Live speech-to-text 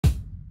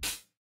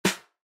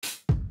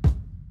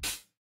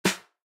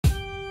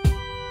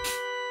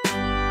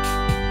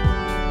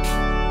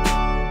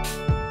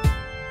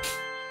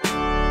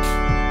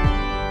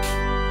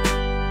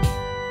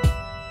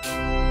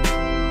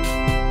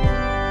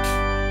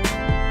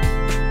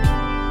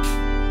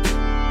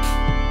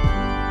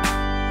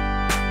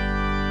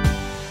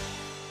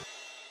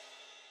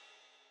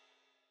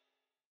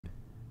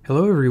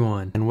Hello,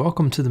 everyone, and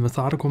welcome to the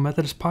Methodical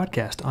Methodist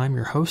podcast. I'm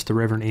your host, the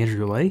Reverend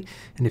Andrew Lay,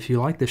 and if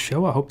you like the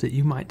show, I hope that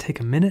you might take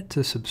a minute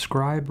to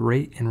subscribe,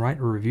 rate, and write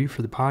a review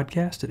for the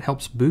podcast. It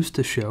helps boost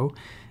the show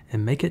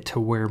and make it to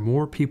where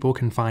more people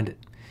can find it.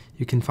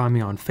 You can find me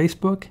on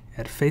Facebook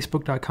at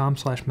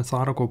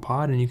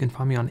facebook.com/methodicalpod, and you can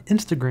find me on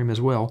Instagram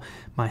as well.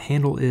 My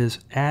handle is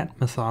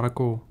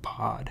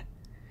 @methodicalpod.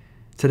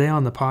 Today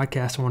on the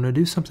podcast, I want to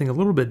do something a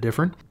little bit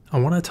different. I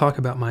want to talk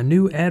about my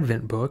new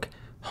Advent book,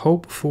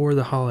 Hope for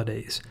the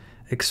Holidays,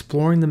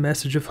 exploring the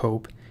message of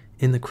hope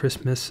in the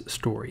Christmas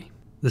story.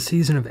 The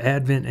season of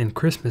Advent and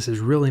Christmas is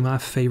really my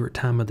favorite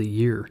time of the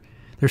year.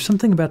 There's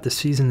something about the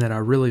season that I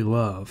really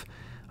love.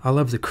 I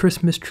love the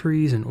Christmas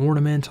trees and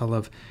ornaments. I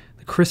love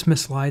the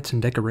Christmas lights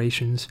and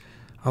decorations.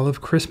 I love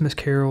Christmas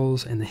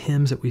carols and the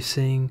hymns that we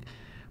sing.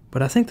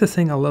 But I think the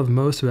thing I love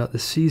most about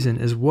this season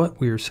is what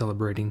we are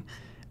celebrating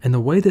and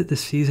the way that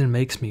this season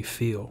makes me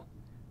feel.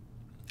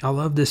 I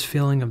love this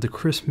feeling of the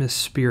Christmas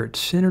spirit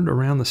centered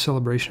around the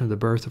celebration of the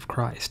birth of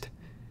Christ.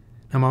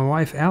 Now, my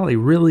wife, Allie,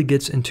 really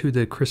gets into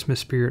the Christmas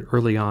spirit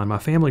early on. My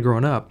family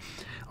growing up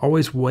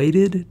always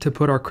waited to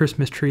put our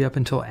Christmas tree up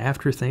until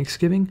after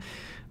Thanksgiving,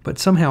 but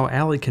somehow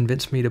Allie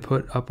convinced me to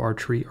put up our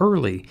tree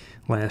early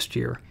last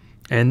year,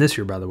 and this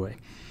year, by the way.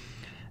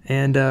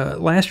 And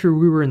last year,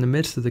 we were in the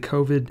midst of the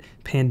COVID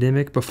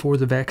pandemic before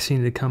the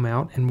vaccine had come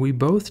out, and we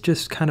both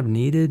just kind of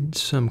needed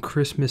some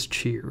Christmas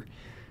cheer.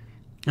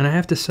 And I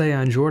have to say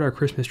I enjoyed our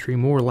Christmas tree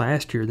more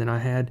last year than I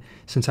had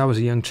since I was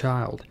a young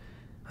child.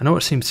 I know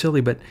it seems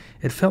silly, but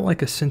it felt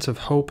like a sense of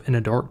hope in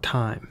a dark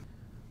time.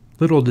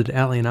 Little did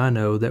Allie and I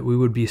know that we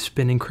would be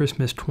spending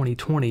Christmas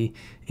 2020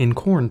 in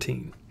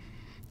quarantine.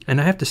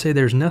 And I have to say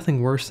there's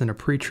nothing worse than a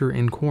preacher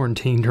in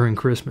quarantine during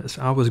Christmas.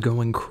 I was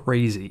going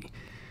crazy.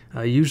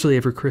 Usually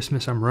every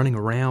Christmas I'm running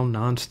around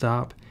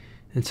nonstop.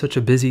 It's such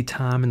a busy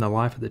time in the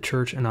life of the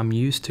church, and I'm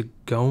used to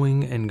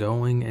going and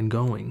going and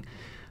going.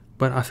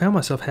 But I found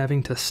myself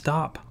having to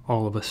stop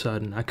all of a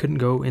sudden. I couldn't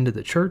go into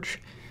the church,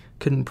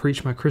 couldn't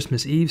preach my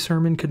Christmas Eve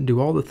sermon, couldn't do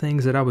all the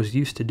things that I was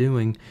used to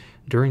doing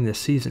during this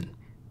season.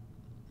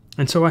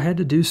 And so I had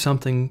to do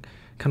something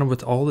kind of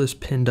with all this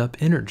pinned up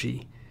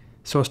energy.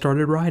 So I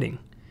started writing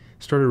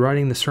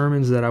the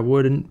sermons that I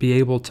wouldn't be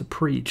able to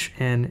preach,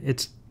 and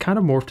it's kind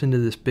of morphed into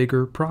this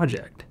bigger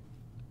project.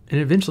 And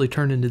it eventually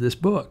turned into this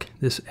book,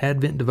 this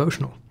Advent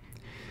devotional.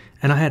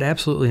 And I had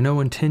absolutely no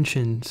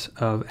intentions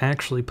of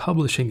actually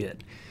publishing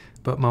it.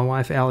 But my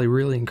wife, Allie,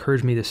 really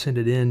encouraged me to send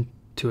it in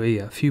to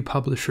a few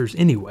publishers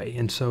anyway.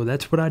 And so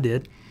that's what I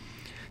did.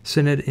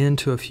 Sent it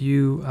into a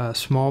few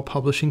small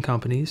publishing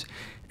companies.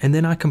 And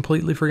then I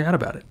completely forgot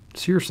about it.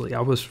 Seriously,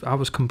 I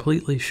was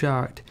completely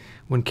shocked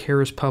when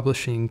Kara's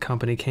publishing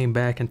company came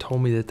back and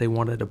told me that they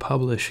wanted to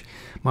publish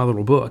my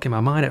little book. And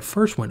my mind at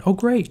first went, oh,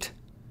 great.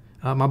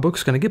 My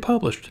book's going to get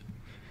published.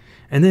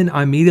 And then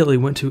I immediately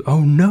went to,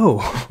 oh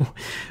no,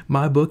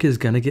 my book is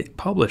going to get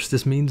published.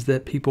 This means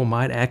that people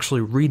might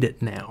actually read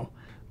it now.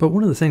 But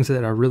one of the things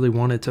that I really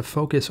wanted to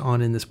focus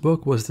on in this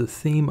book was the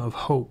theme of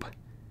hope.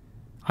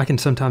 I can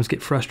sometimes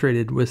get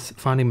frustrated with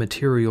finding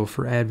material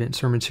for Advent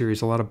sermon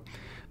series. A lot of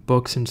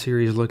books and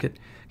series look at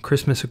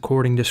Christmas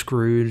According to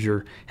Scrooge,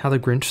 or How the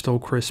Grinch Stole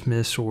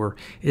Christmas, or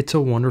It's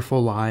a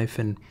Wonderful Life.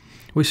 And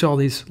we saw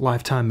these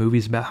Lifetime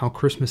movies about how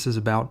Christmas is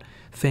about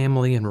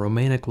family and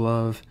romantic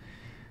love.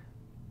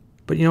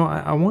 But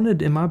I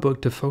wanted in my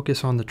book to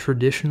focus on the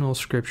traditional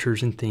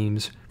scriptures and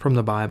themes from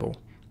the Bible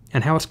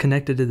and how it's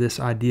connected to this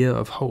idea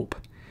of hope.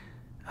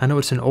 I know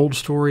it's an old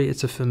story,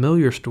 it's a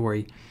familiar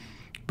story,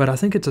 but I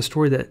think it's a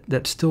story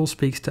that still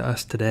speaks to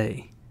us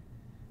today.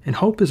 And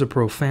hope is a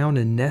profound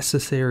and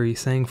necessary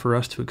thing for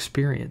us to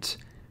experience.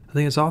 I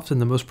think it's often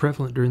the most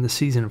prevalent during the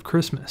season of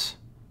Christmas.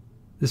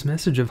 This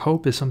message of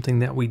hope is something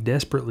that we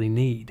desperately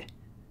need.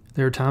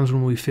 There are times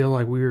when we feel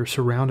like we are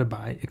surrounded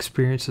by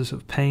experiences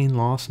of pain,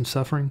 loss, and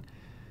suffering.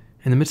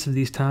 In the midst of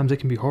these times, it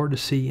can be hard to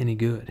see any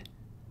good.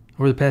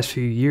 Over the past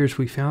few years,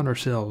 we found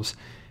ourselves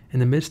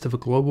in the midst of a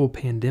global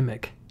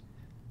pandemic.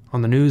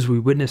 On the news, we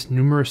witnessed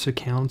numerous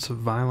accounts of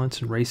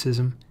violence and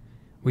racism.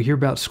 We hear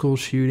about school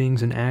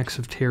shootings and acts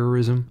of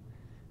terrorism.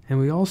 And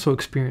we also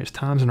experience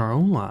times in our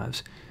own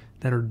lives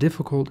that are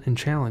difficult and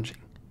challenging.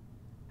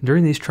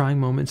 During these trying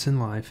moments in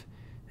life,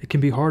 it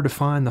can be hard to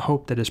find the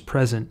hope that is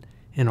present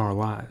in our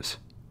lives.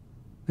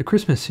 The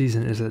Christmas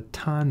season is a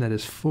time that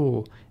is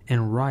full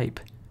and ripe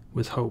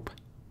with hope.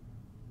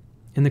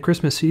 In the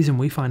Christmas season,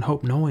 we find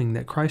hope knowing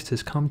that Christ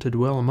has come to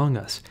dwell among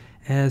us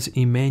as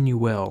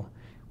Emmanuel,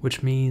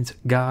 which means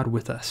God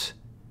with us.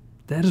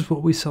 That is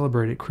what we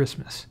celebrate at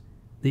Christmas,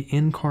 the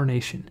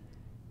incarnation,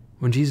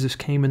 when Jesus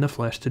came in the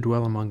flesh to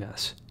dwell among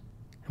us.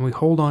 And we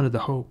hold on to the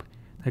hope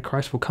that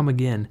Christ will come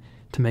again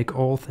to make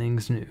all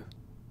things new.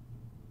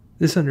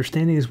 This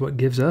understanding is what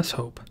gives us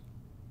hope,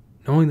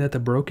 knowing that the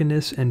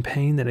brokenness and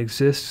pain that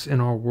exists in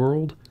our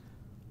world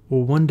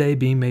will one day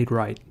be made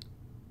right.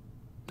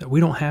 That we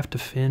don't have to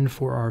fend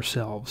for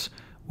ourselves.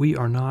 We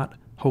are not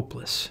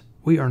hopeless.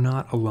 We are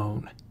not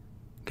alone.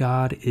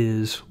 God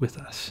is with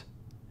us.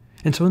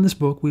 And so in this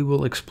book, we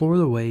will explore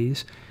the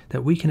ways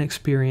that we can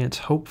experience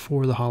hope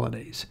for the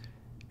holidays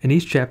In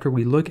each chapter,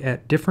 we look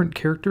at different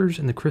characters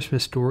in the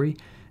Christmas story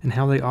and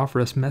how they offer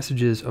us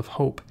messages of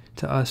hope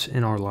to us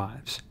in our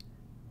lives.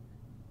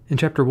 In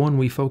chapter 1,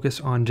 we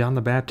focus on John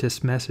the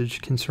Baptist's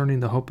message concerning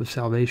the hope of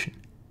salvation.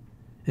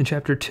 In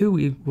chapter 2,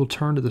 we will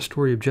turn to the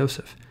story of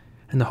Joseph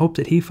and the hope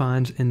that he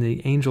finds in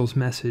the angel's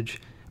message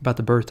about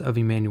the birth of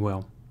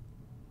Emmanuel.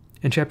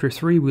 In chapter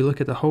 3, we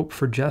look at the hope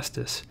for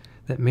justice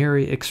that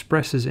Mary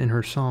expresses in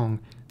her song,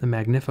 the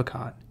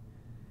Magnificat.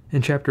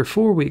 In chapter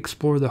 4, we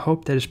explore the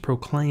hope that is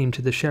proclaimed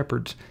to the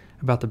shepherds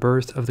about the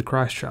birth of the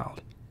Christ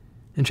child.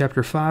 In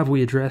chapter 5,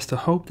 we address the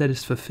hope that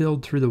is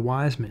fulfilled through the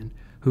wise men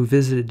who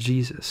visited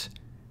Jesus.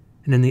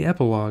 And in the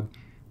epilogue,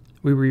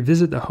 we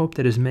revisit the hope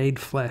that is made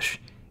flesh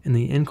in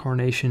the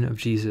incarnation of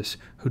Jesus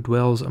who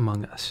dwells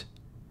among us.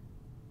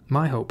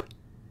 My hope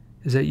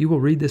is that you will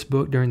read this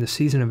book during the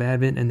season of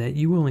Advent and that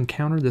you will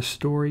encounter this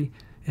story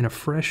in a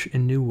fresh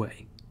and new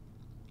way.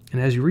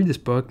 And as you read this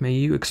book, may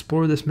you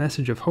explore this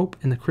message of hope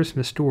in the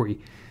Christmas story,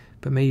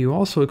 but may you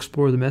also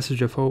explore the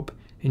message of hope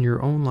in your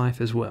own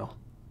life as well.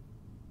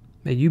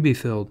 May you be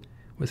filled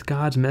with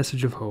God's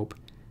message of hope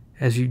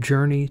as you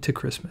journey to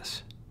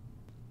Christmas.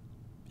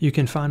 You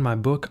can find my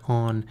book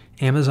on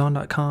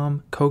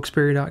Amazon.com,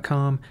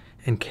 Cokesbury.com,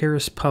 and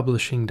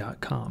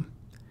CarisPublishing.com.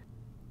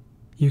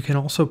 You can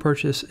also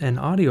purchase an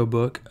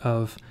audiobook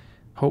of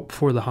Hope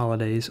for the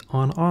Holidays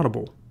on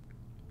Audible.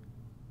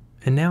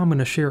 And now I'm going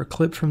to share a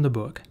clip from the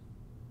book.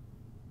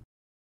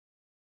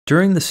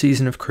 During the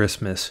season of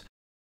Christmas,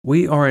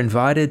 we are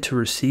invited to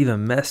receive a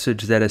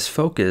message that is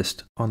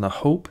focused on the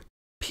hope,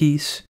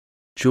 peace,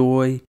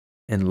 joy,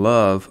 and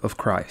love of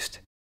Christ.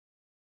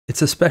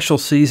 It's a special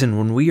season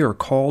when we are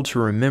called to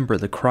remember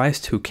the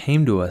Christ who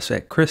came to us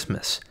at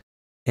Christmas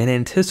and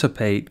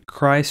anticipate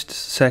Christ's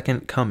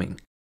second coming.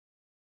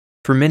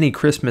 For many,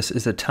 Christmas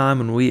is a time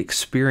when we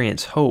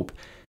experience hope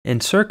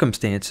in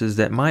circumstances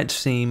that might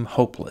seem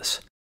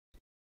hopeless.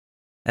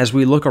 As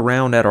we look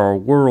around at our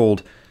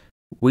world,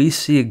 we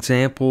see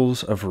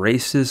examples of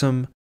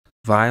racism,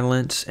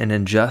 violence, and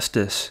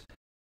injustice,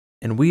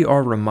 and we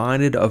are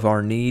reminded of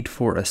our need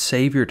for a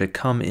Savior to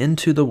come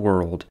into the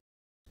world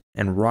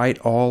and right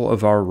all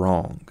of our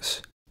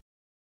wrongs.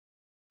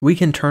 We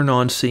can turn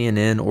on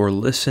CNN or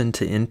listen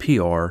to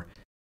NPR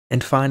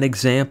and find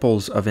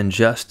examples of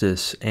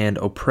injustice and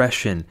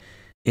oppression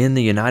in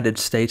the United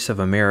States of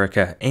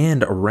America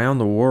and around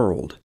the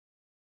world.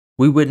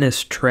 We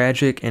witness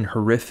tragic and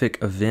horrific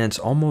events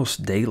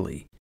almost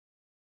daily.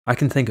 I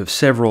can think of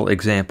several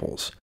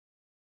examples.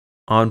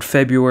 On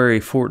February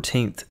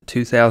 14,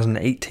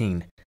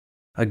 2018,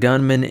 a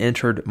gunman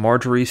entered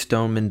Marjory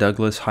Stoneman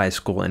Douglas High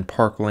School in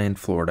Parkland,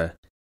 Florida.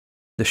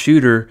 The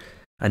shooter,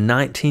 a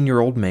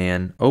 19-year-old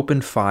man,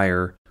 opened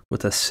fire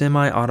with a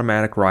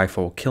semi-automatic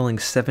rifle, killing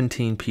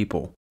 17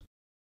 people.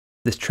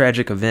 This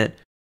tragic event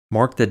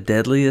marked the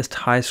deadliest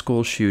high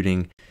school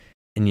shooting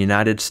in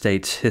United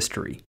States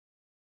history.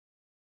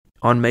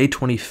 On May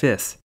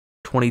 25,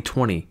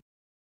 2020,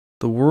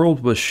 the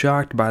world was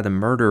shocked by the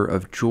murder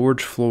of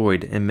George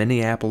Floyd in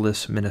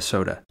Minneapolis,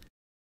 Minnesota.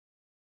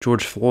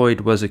 George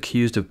Floyd was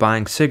accused of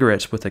buying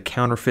cigarettes with a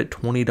counterfeit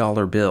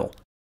 $20 bill.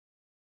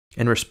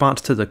 In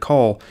response to the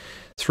call,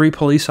 3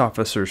 police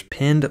officers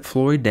pinned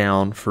Floyd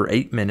down for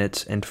 8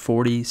 minutes and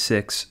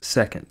 46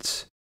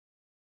 seconds.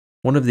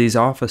 One of these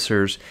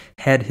officers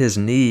had his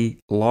knee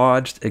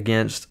lodged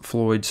against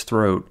Floyd's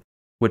throat,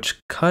 which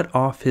cut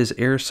off his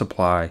air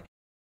supply,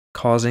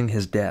 causing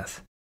his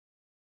death.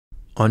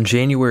 On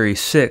January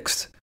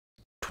 6,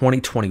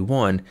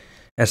 2021,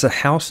 as the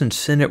House and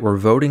Senate were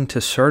voting to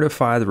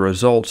certify the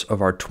results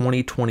of our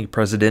 2020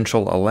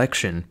 presidential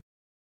election,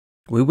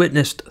 we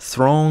witnessed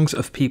throngs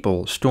of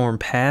people storm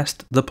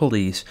past the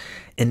police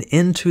and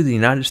into the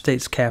United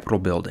States Capitol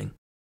building.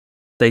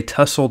 They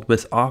tussled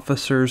with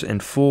officers in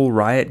full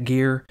riot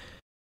gear,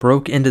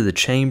 broke into the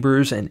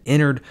chambers, and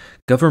entered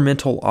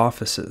governmental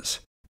offices.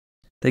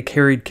 They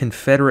carried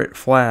Confederate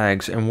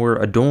flags and were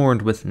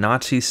adorned with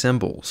Nazi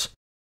symbols.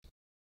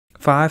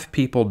 5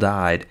 people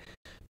died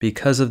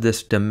because of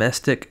this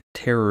domestic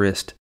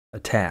terrorist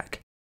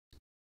attack.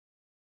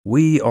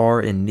 We are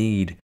in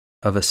need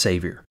of a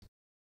Savior.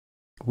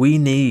 We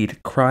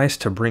need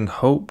Christ to bring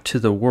hope to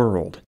the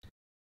world.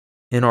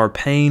 In our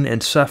pain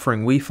and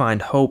suffering, we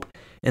find hope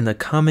in the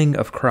coming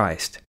of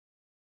Christ.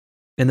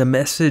 In the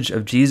message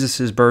of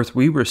Jesus' birth,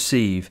 we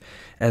receive,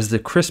 as the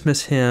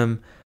Christmas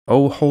hymn,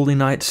 O Holy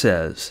Night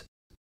says,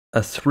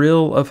 a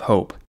thrill of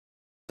hope.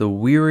 The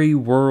weary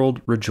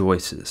world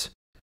rejoices,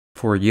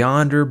 for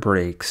yonder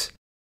breaks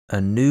a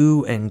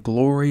new and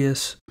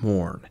glorious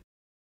morn.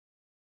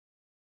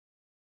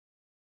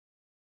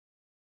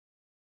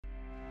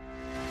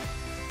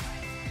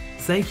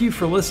 Thank you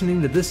for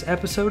listening to this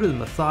episode of the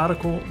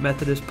Methodical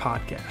Methodist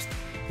Podcast.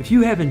 If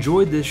you have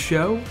enjoyed this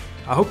show,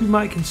 I hope you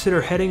might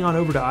consider heading on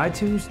over to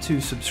iTunes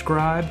to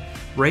subscribe,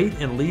 rate,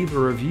 and leave a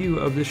review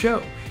of the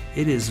show.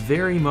 It is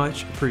very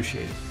much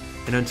appreciated.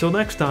 And until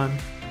next time,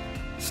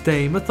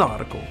 stay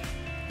methodical.